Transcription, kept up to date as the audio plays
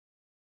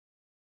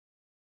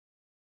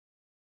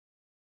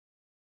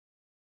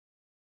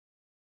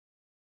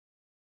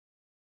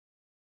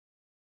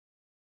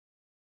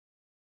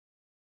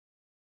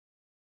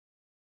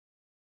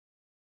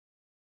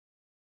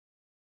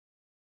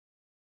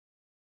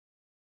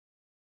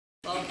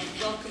Well,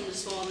 welcome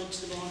this morning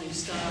to the Morning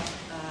Star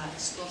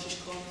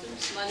Scottish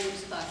Conference. My name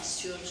is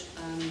Stuart.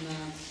 I'm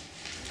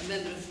a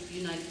member of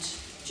Unite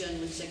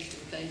General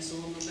Executive Council.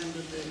 I'm a member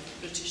of the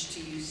British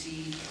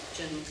TUC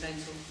General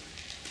Council,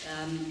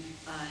 and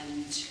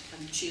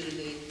I'm chair of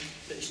the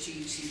British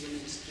TUC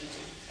Women's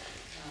Committee.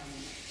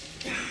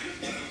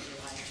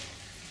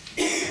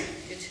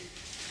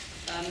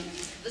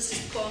 This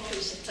is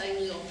conference a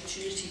timely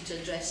opportunity to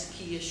address the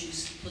key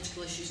issues,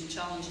 political issues and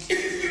challenges that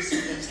we face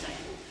at this time.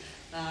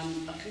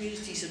 Our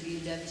communities are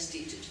being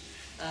devastated,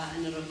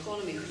 and our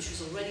economy, which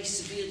was already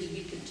severely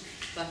weakened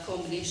by a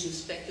combination of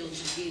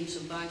speculative gains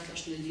of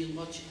bankers and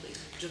ideologically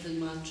driven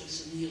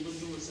mantras of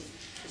neoliberalism,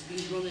 has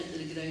been run into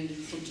the ground in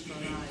front of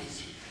our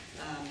eyes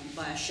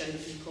by a shout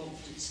of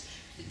incompetence.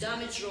 The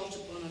damage wrought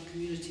upon our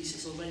communities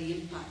is already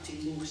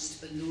impacting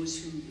most on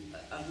those who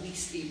are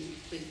least able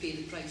to pay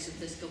the price of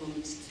this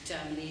government's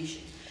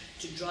determination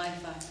to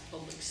drive back the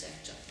public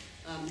sector,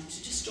 to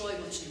destroy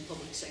much of the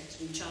public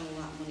sector and channel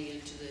that money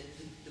into the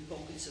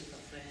pockets of our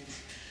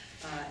friends,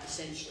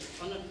 essentially.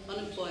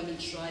 Unemployment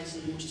is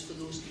rising most for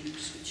those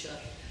groups which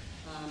are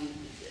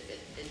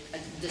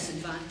at a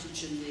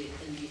disadvantage in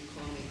the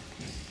economy.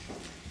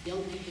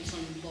 Young people's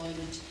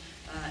unemployment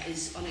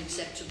is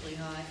unacceptably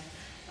high.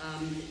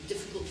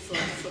 Difficult for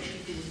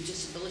people with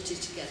disability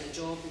to get a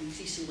job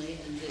increasingly,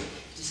 and the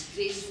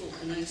disgraceful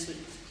announcement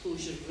of the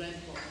closure of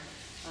Redport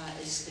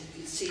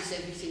it says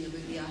everything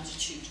about the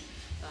attitude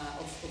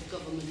of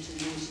government and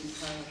those in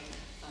power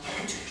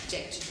to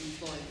protected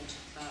employment,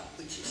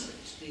 which is that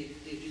they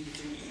really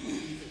don't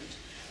believe in it.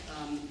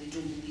 They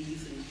don't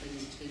believe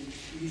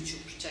in mutual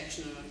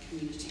protection in our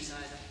communities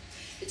either.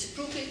 It's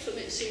appropriate for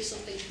me to say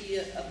something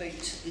here about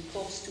the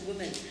cost to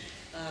women,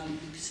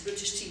 because the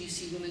British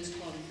TUC Women's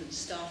Conference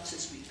starts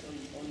this week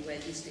on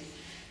Wednesday,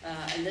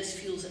 and this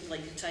feels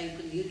like a time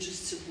when the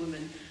interests of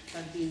women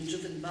are being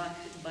driven back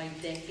by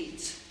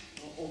decades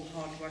of all the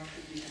hard work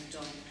that we have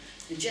done.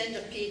 The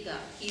gender pay gap,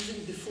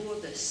 even before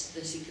this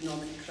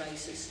economic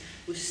crisis,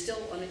 was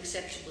still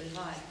unacceptably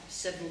high,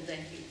 several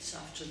decades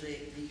after the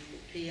Equal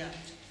Pay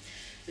Act.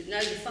 But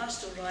now the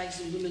faster rise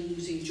in women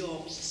losing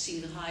jobs has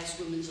seen the highest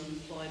women's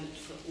unemployment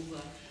for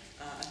over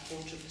a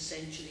quarter of a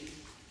century.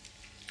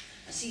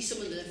 I see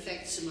some of the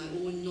effects in my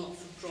own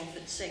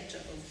not-for-profit sector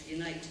of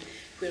Unite,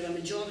 where there are a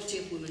majority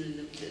of women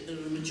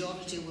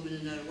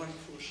in our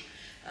workforce,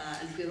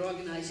 and where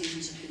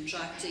organisations are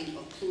contracting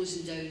or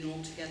closing down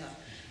altogether,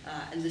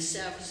 and the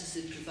services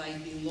they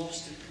provide being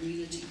lost in the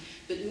community.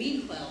 But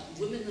meanwhile,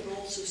 women are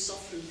also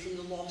suffering from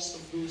the loss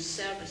of those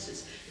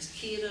services as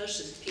carers,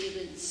 as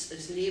parents,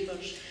 as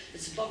neighbours.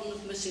 It's a burden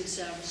of missing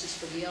services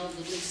for the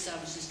elderly,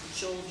 services for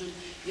children,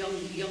 young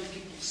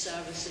people's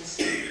services,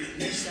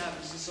 new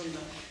services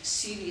under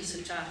serious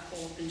attack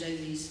all up and down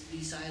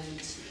these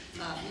islands.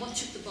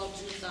 Much of the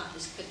burden of that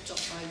is picked up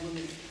by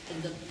women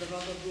in their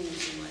other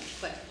roles in life,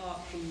 quite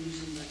apart from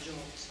losing their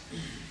jobs.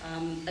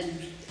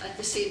 And at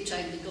the same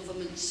time, the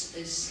government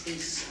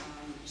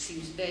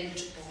seems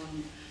bent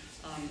on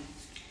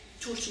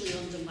totally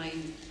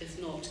undermining, if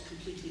not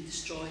completely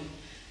destroying,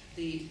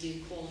 the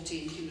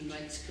Equality and Human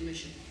Rights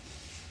Commission.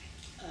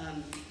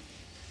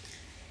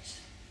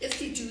 If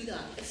they do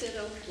that, if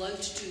they're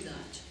allowed to do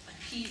that,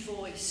 a key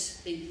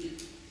voice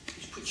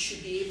which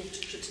should be able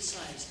to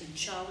criticise and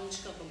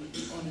challenge government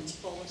on its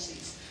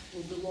policies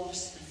will be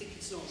lost. I think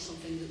it's not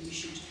something that we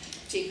should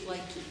take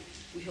lightly.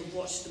 We have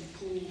watched them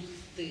pull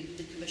the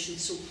Commission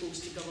so close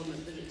to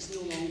government that it's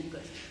no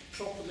longer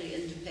properly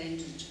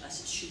independent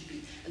as it should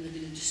be, and they're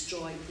going to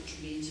destroy what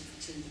remains of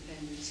its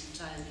independence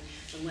entirely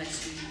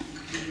unless we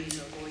raise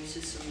our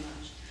voices on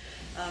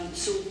that.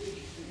 So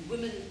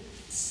women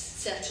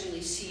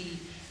certainly see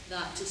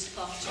that as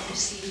part of the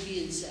scene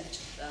being set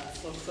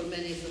for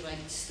many of the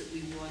rights that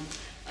we want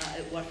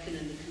at work and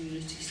in the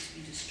communities to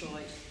be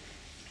destroyed.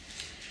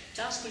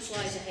 Task which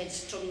lies ahead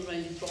is to turn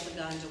around the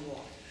propaganda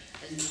war,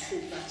 and I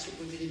hope that's what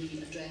we're going to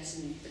be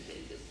addressing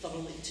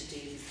thoroughly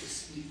today,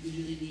 because we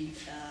really need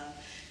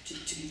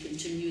to be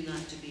continuing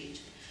that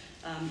debate.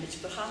 It's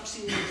perhaps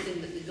the only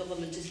thing that the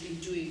government has been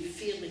doing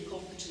fairly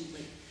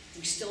competently.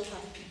 We still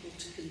have people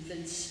to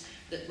convince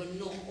that we're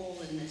not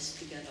all in this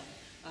together,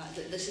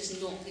 that this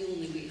is not the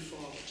only way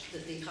forward,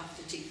 that they have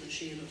to take their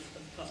share of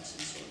cuts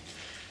and so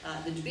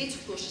on. The debate,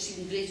 of course, has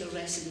even greater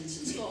resonance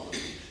in Scotland,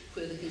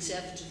 where the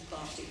Conservative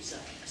Party is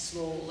a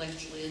small,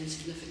 electorally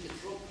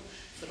insignificant group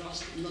for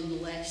us, but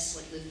nonetheless,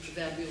 like the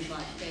proverbial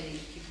bad penny,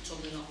 keep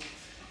turning up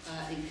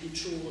in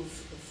control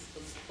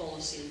of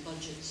policy and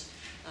budgets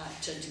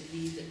to a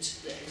degree that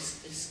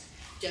is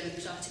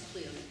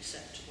democratically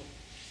unacceptable,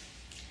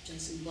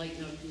 just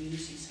enlighten our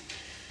communities.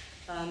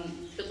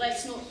 But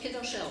let's not kid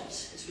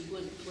ourselves as we go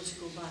into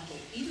political battle.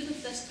 Even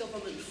if this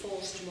government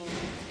falls tomorrow,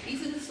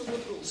 even if the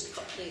Liberals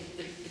cut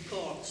the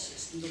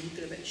cords, they're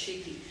looking a bit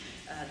shaky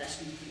this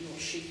week, not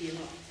shaky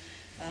enough,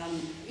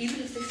 even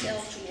if they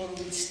fell tomorrow,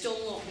 we'd still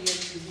not be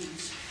into the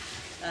weeds.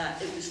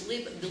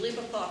 The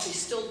Labour Party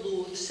still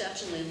loathes,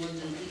 certainly in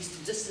London at least,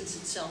 to distance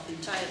itself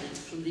entirely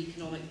from the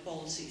economic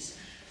policies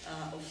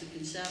of the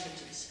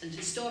Conservatives. And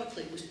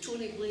historically it was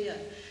Tony Blair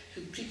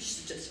who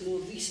preached it, more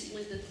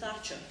recently than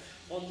Thatcher,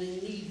 on the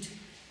need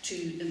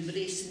to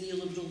embrace the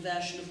neoliberal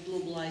version of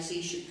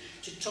globalisation,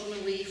 to turn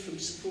away from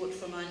support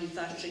for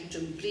manufacturing, to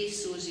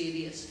embrace those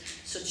areas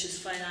such as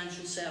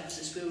financial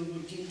services where we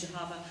were deemed to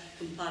have a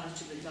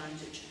comparative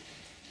advantage.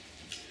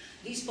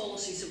 These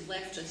policies have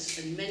left us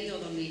and many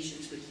other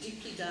nations with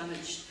deeply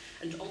damaged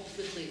and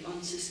ultimately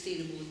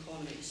unsustainable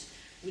economies.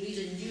 We need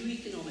a new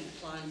economic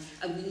plan,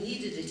 and we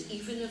needed it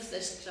even if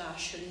this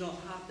crash had not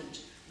happened.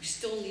 We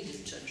still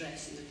needed to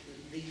address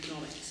the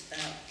economic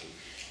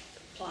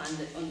plan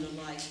that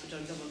underlies what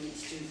our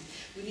governments do.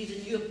 We need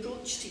a new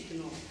approach to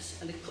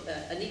economics,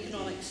 an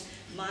economics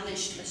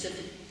managed as if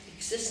it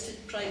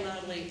existed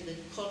primarily, the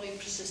economy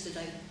persisted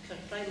out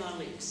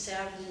primarily to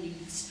serve the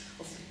needs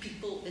of the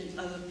people in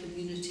our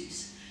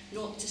communities,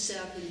 not to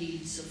serve the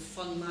needs of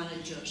fund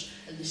managers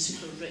and the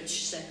super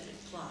rich separate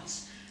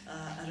class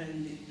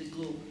around the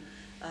globe.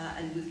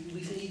 And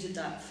we've needed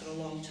that for a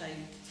long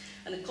time.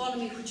 An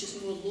economy which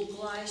is more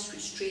localised,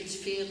 which trades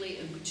fairly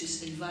and which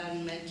is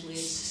environmentally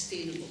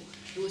sustainable.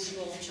 Those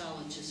are all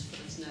challenges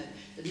for us now.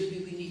 And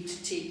maybe we need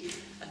to take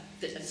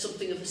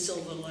something of a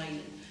silver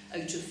lining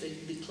out of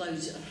the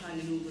clouds that are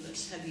hanging over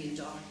us, heavy and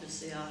dark as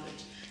they are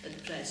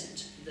at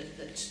present, that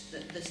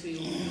this may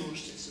open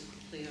doors to us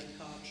if we play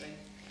our cards right.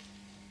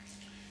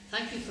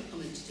 Thank you for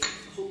coming today.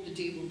 I hope the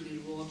day will be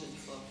rewarding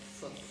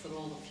for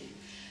all of you.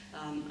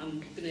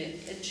 I'm going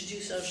to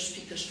introduce our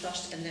speakers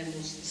first, and then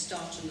we'll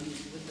start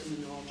with them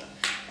in order.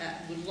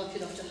 We're lucky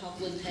enough to have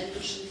Lynn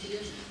Henderson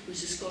here,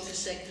 who's the Scottish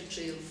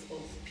Secretary of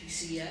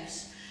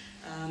PCS.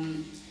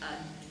 And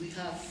we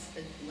have,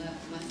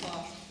 my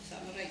far, is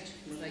that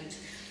right?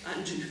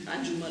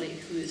 Andrew Murray,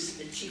 who is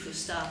the Chief of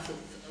Staff of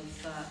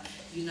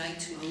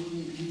Unite, my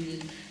own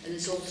union, and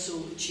is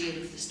also Chair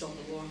of the Stop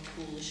the War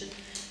Coalition.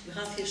 We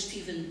have here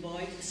Stephen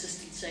Boyd,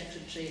 Assistant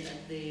Secretary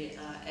at the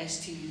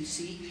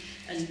STUC,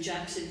 and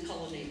Jackson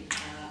Cullinane,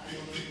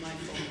 another of my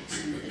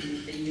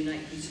colleagues in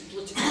Unite, who's a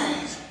political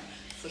advisor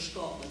for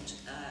Scotland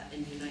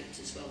in Unite,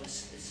 as well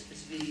as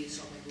various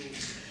other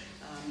roles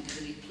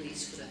that he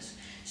plays for us.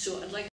 So I'd like